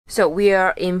So we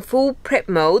are in full prep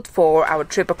mode for our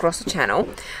trip across the channel,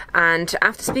 and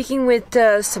after speaking with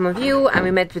some of you, and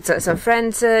we met with some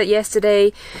friends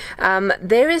yesterday,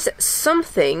 there is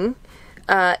something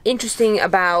interesting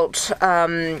about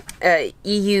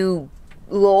EU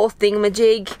law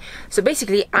thingamajig. So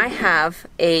basically I have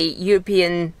a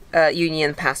European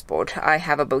Union passport. I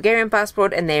have a Bulgarian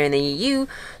passport and they're in the EU,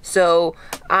 so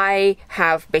I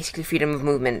have basically freedom of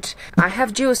movement. I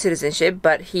have dual citizenship,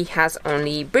 but he has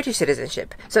only British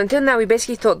citizenship. So until now we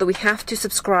basically thought that we have to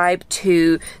subscribe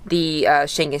to the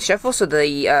Schengen Shuffle, so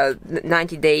the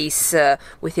 90 days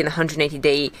within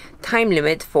 180-day time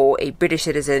limit for a British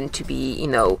citizen to be, you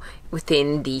know,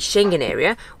 within the Schengen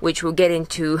area, which we'll get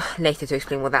into later to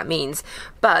explain what that means.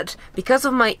 But because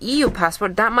of my EU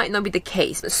passport, that might not be the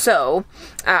case. So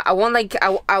I want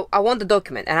the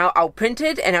document, and I'll print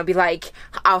it, and I'll be like,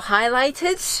 I'll highlight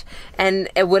it, and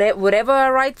whatever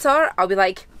our rights are, I'll be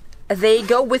like, they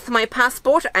go with my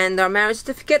passport and our marriage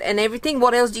certificate and everything.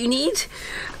 What else do you need?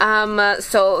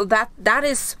 So that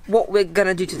is what we're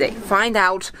gonna do today. Find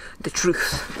out the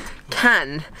truth.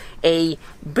 Can a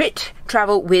Brit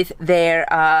travel with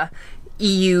their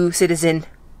EU citizen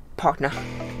partner?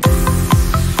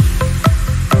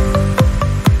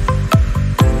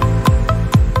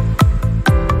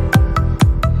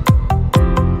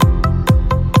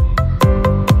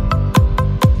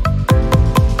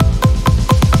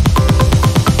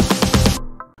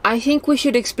 I think we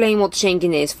should explain what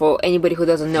Schengen is for anybody who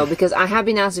doesn't know, because I have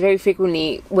been asked very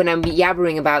frequently when I'm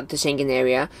yabbering about the Schengen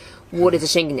area, what is the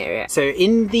Schengen area? So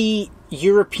in the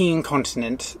European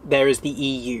continent, there is the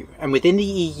EU, and within the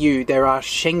EU there are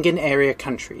Schengen area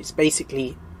countries.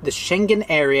 Basically, the Schengen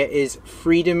area is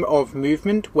freedom of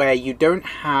movement, where you don't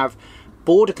have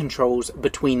border controls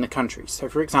between the countries. So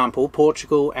for example,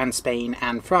 Portugal and Spain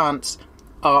and France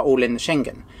are all in the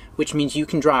Schengen, which means you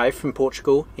can drive from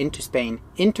Portugal into Spain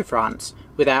into France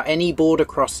without any border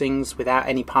crossings, without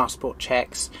any passport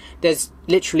checks. There's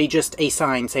literally just a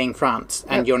sign saying France,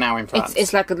 and you're now in France.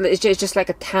 It's just like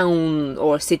a town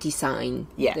or a city sign.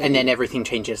 Yeah, and then everything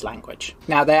changes language.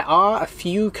 Now, there are a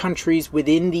few countries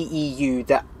within the EU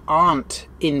that aren't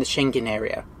in the Schengen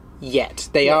area yet.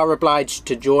 They are obliged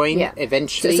to join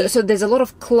eventually. So there's a lot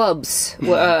of clubs in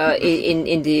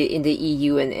the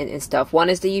EU and stuff. One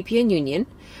is the European Union,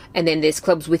 and then there's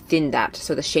clubs within that,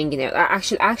 so the Schengen area.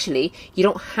 Actually, you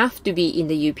don't have to be in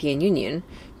the European Union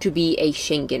to be a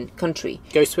Schengen country.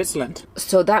 Go Switzerland.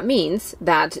 So that means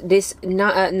that this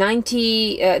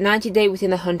 90 day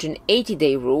within the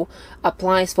 180-day rule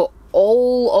applies for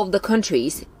all of the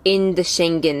countries in the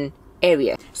Schengen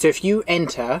area. So if you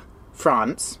enter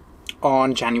France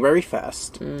on January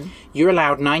 1st, you're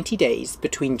allowed 90 days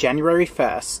between January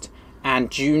 1st and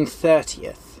June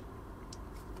 30th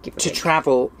to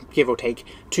travel, give or take,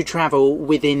 to travel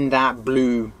within that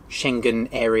blue Schengen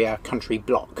area country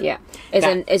block. Yeah,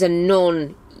 as a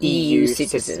non-EU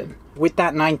citizen. With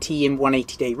that 90 and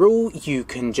 180-day rule, you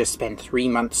can just spend 3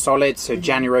 months solid, so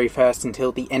January 1st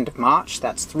until the end of March,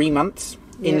 that's 3 months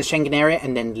in the Schengen area,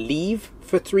 and then leave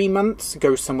for 3 months,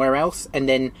 go somewhere else, and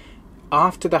then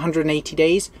after the 180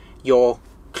 days, your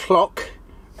clock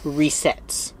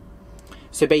resets.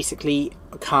 So basically,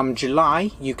 come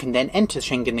July, you can then enter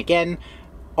Schengen again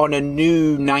on a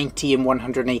new 90 and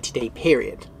 180-day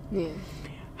period. Yeah.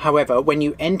 However, when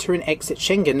you enter and exit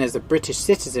Schengen as a British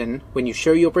citizen, when you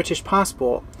show your British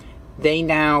passport, they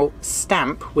now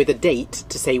stamp with a date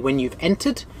to say when you've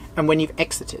entered and when you've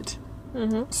exited,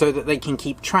 so that they can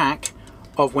keep track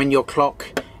of when your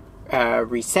clock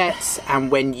resets and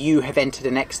when you have entered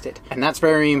and exited. And that's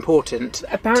very important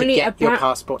to get your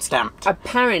passport stamped.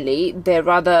 Apparently, they're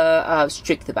rather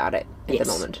strict about it at the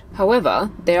moment.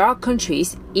 However, there are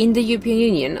countries in the European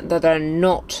Union that are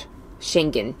not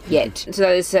Schengen yet. So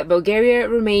there's Bulgaria,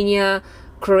 Romania,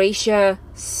 Croatia,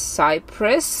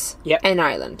 Cyprus, and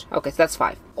Ireland. Okay, so that's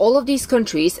 5. All of these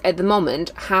countries at the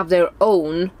moment have their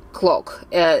own clock,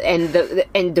 and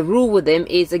the rule with them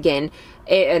is, again,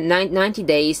 90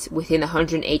 days within a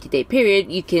 180-day period.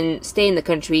 You can stay in the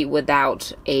country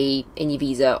without any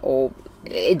visa or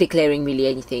declaring really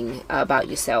anything about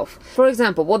yourself. For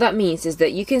example, what that means is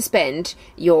that you can spend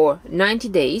your 90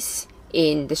 days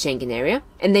in the Schengen area,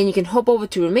 and then you can hop over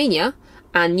to Romania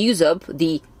and use up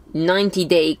the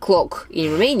 90-day clock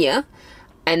in Romania,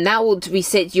 and that would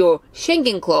reset your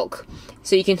Schengen clock,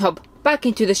 so you can hop back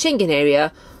into the Schengen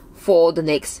area for the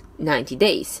next 90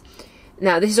 days.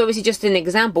 Now, this is obviously just an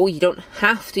example. You don't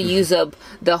have to use up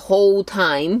the whole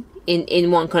time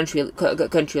in one country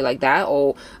like that,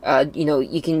 or you know,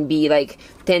 you can be like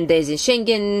 10 days in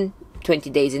Schengen, 20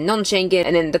 days in non-Schengen,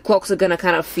 and then the clocks are gonna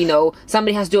kind of,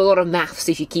 somebody has to do a lot of maths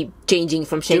if you keep changing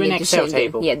from Schengen to Schengen. Do an Excel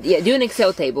table. Yeah, do an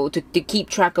Excel table to keep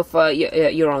track of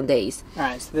your own days.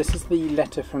 Alright, so this is the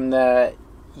letter from the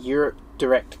Europe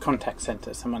Direct Contact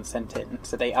Centre someone sent in.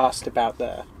 So they asked about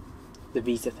the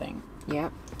visa thing. Yeah.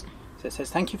 So it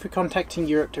says, thank you for contacting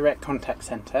Europe Direct Contact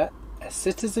Centre. A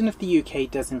citizen of the UK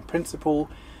does in principle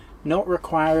not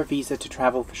require a visa to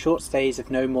travel for short stays of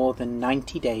no more than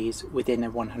 90 days within a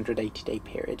 180-day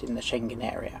period in the Schengen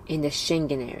area. In the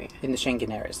Schengen area. In the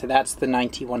Schengen area. So that's the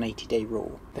 180-day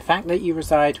rule. The fact that you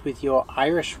reside with your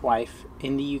Irish wife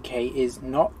in the UK is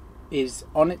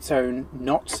on its own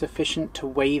not sufficient to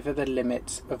waiver the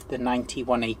limits of the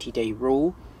 180-day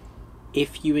rule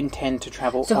if you intend to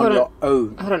travel on your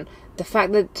own. Hold on. The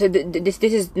fact that this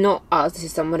is not us, this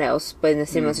is someone else, but in a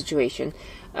similar situation.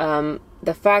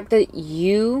 The fact that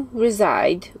you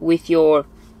reside with your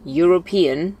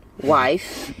European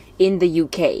wife in the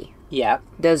UK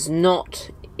does not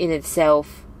in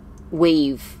itself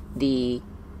waive the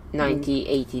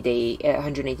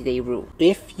 180-day rule.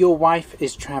 If your wife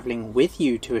is travelling with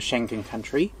you to a Schengen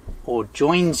country or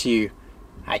joins you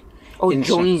in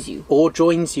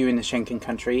the Schengen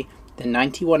country, the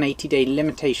 180-day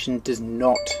limitation does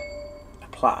not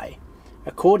apply.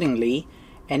 Accordingly,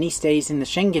 any stays in the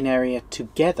Schengen area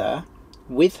together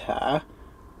with her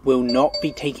will not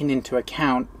be taken into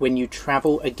account when you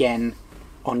travel again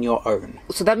on your own.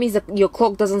 So that means that your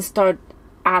clock doesn't start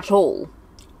at all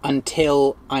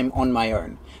until I'm on my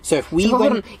own. So if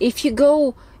you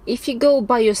go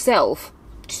by yourself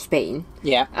to Spain,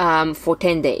 for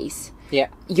 10 days,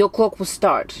 your clock will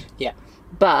start. Yeah.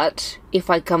 But if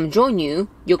I come join you,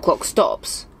 your clock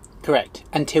stops. Correct.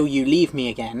 Until you leave me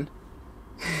again.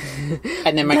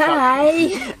 and then my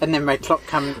clock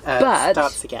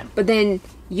starts again. But then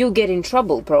you get in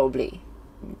trouble probably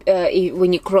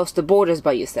when you cross the borders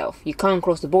by yourself. You can't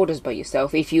cross the borders by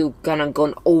yourself if you've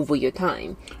gone over your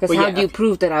time. Because how do you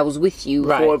prove that I was with you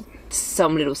for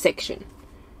some little section?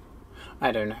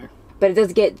 I don't know. But it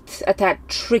does get a tad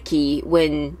tricky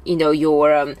when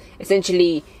your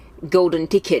essentially golden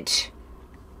ticket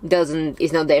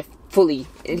is not there fully.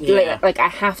 Like I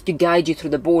have to guide you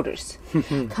through the borders.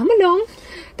 Come along,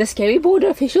 the scary border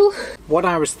official. What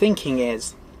I was thinking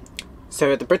is,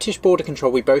 so at the British Border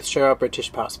Control we both show our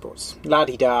British passports.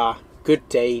 La-di-da, good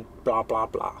day, blah blah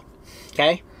blah.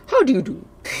 Okay? How do you do?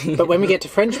 But when we get to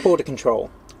French Border Control,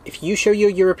 if you show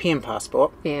your European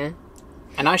passport, and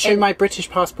I show my British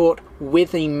passport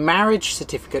with a marriage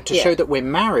certificate to show that we're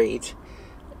married,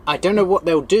 I don't know what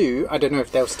they'll do. I don't know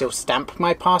if they'll still stamp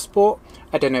my passport.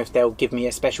 I don't know if they'll give me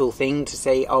a special thing to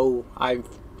say, oh, I've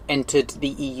entered the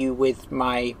EU with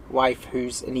my wife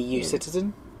who's an EU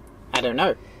citizen. I don't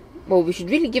know. Well, we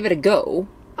should really give it a go.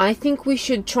 I think we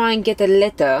should try and get a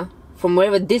letter from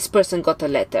wherever this person got a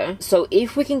letter. So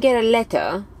if we can get a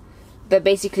letter that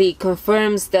basically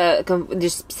confirms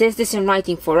just says this in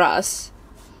writing for us,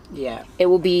 it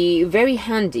will be very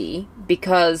handy,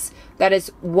 because that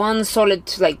is one solid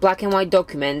black and white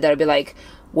document that will be like,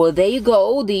 well, there you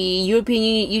go, the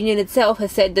European Union itself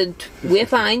has said that we're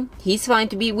fine, he's fine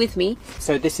to be with me.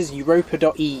 So this is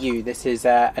europa.eu. This is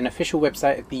an official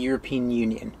website of the European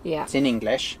Union. It's in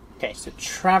English. Okay, so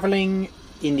travelling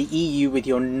in the EU with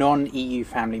your non-EU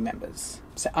family members.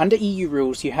 So under EU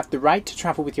rules, you have the right to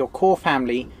travel with your core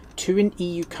family to an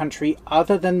EU country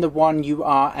other than the one you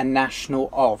are a national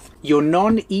of. Your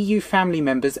non-EU family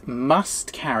members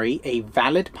must carry a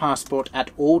valid passport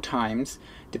at all times.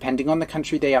 Depending on the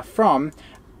country they are from,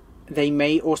 they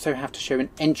may also have to show an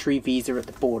entry visa at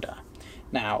the border.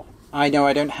 Now, I know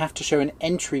I don't have to show an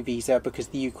entry visa because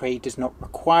the UK does not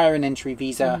require an entry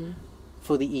visa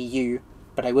for the EU,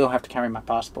 but I will have to carry my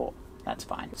passport. That's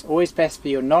fine. It's always best for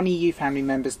your non-EU family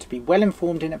members to be well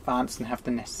informed in advance and have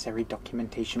the necessary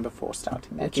documentation before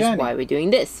starting their journey. Which is why we're doing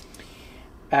this.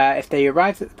 If they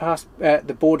arrive at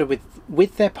the border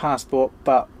with their passport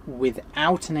but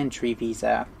without an entry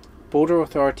visa, border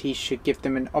authorities should give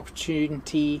them an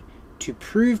opportunity to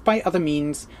prove by other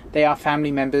means they are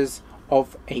family members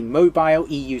of a mobile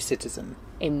EU citizen.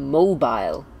 A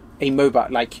mobile,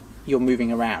 like you're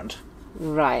moving around.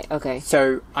 Right, okay.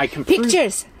 So I can prove...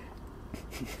 Pictures!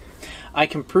 I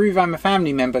can prove I'm a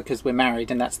family member because we're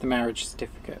married, and that's the marriage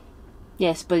certificate.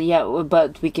 Yes,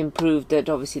 but we can prove that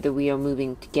obviously that we are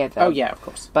moving together. Oh yeah, of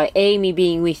course. By A, me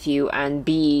being with you, and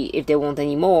B, if they want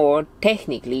any more,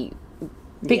 technically,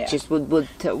 pictures would do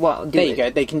it. There you go.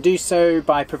 They can do so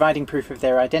by providing proof of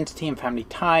their identity and family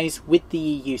ties with the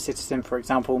EU citizen, for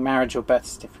example, marriage or birth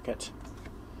certificate.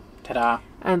 Ta-da.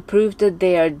 And prove that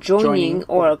they are joining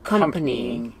or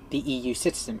accompanying the EU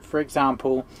citizen. For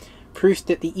example, Proof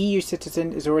that the EU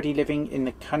citizen is already living in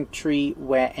the country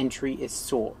where entry is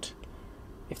sought.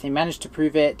 If they manage to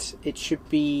prove it, they should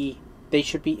be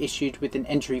issued with an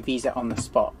entry visa on the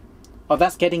spot. Oh,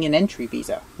 that's getting an entry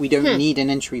visa. We don't need an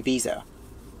entry visa.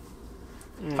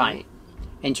 Fine.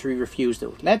 Entry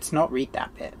refusal. Let's not read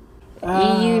that bit.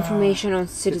 EU information on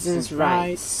citizens'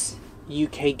 rights.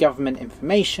 UK government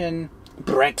information.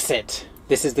 Brexit.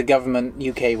 This is the government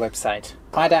UK website.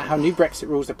 Find out how new Brexit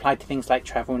rules apply to things like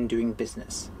travel and doing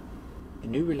business. A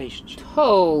new relationship.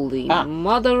 Holy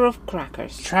mother of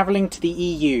crackers. Travelling to the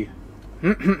EU.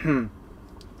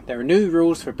 There are new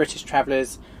rules for British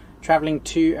travellers travelling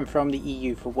to and from the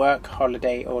EU for work,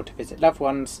 holiday or to visit loved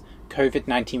ones.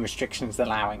 COVID-19 restrictions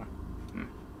allowing.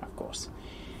 Of course.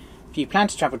 If you plan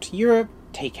to travel to Europe,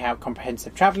 take out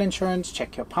comprehensive travel insurance,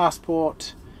 check your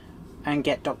passport and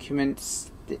get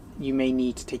documents that you may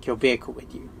need to take your vehicle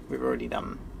with you. We've already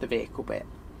done the vehicle bit.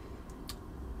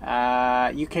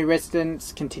 UK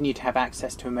residents continue to have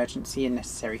access to emergency and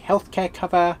necessary healthcare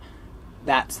cover.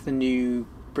 That's the new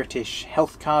British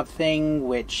health card thing,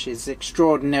 which is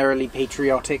extraordinarily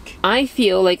patriotic. I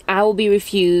feel like I will be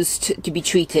refused to be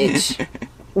treated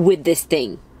with this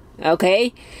thing.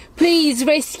 Okay? Please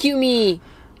rescue me!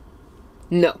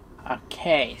 No.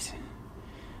 Okay.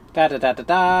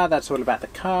 That's all about the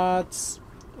cards.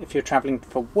 If you're travelling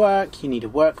for work, you need a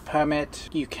work permit.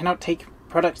 You cannot take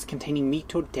products containing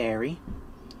meat or dairy,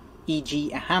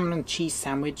 e.g. a ham and cheese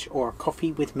sandwich or a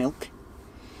coffee with milk.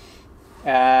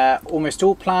 Almost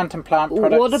all plant products...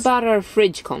 What about our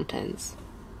fridge contents?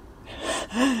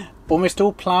 Almost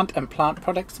all plant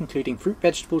products, including fruit,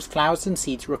 vegetables, flowers and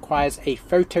seeds, requires a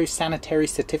photosanitary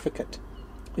certificate.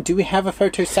 Do we have a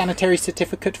photosanitary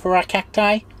certificate for our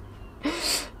cacti?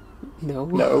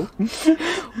 No.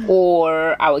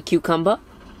 Or our cucumber?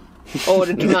 Or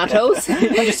the tomatoes?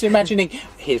 I'm just imagining,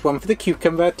 here's one for the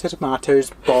cucumber,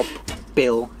 tomatoes, Bob,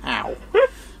 Bill, ow.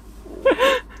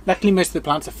 Luckily most of the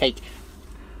plants are fake.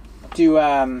 Do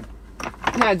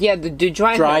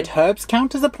dried herbs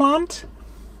count as a plant?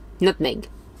 Nutmeg.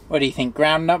 What do you think,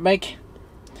 ground nutmeg?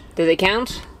 Do they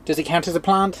count? Does it count as a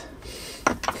plant?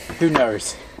 Who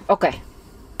knows? Okay.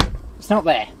 It's not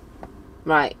there.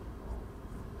 Right.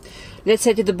 Let's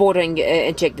head to the border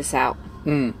and check this out.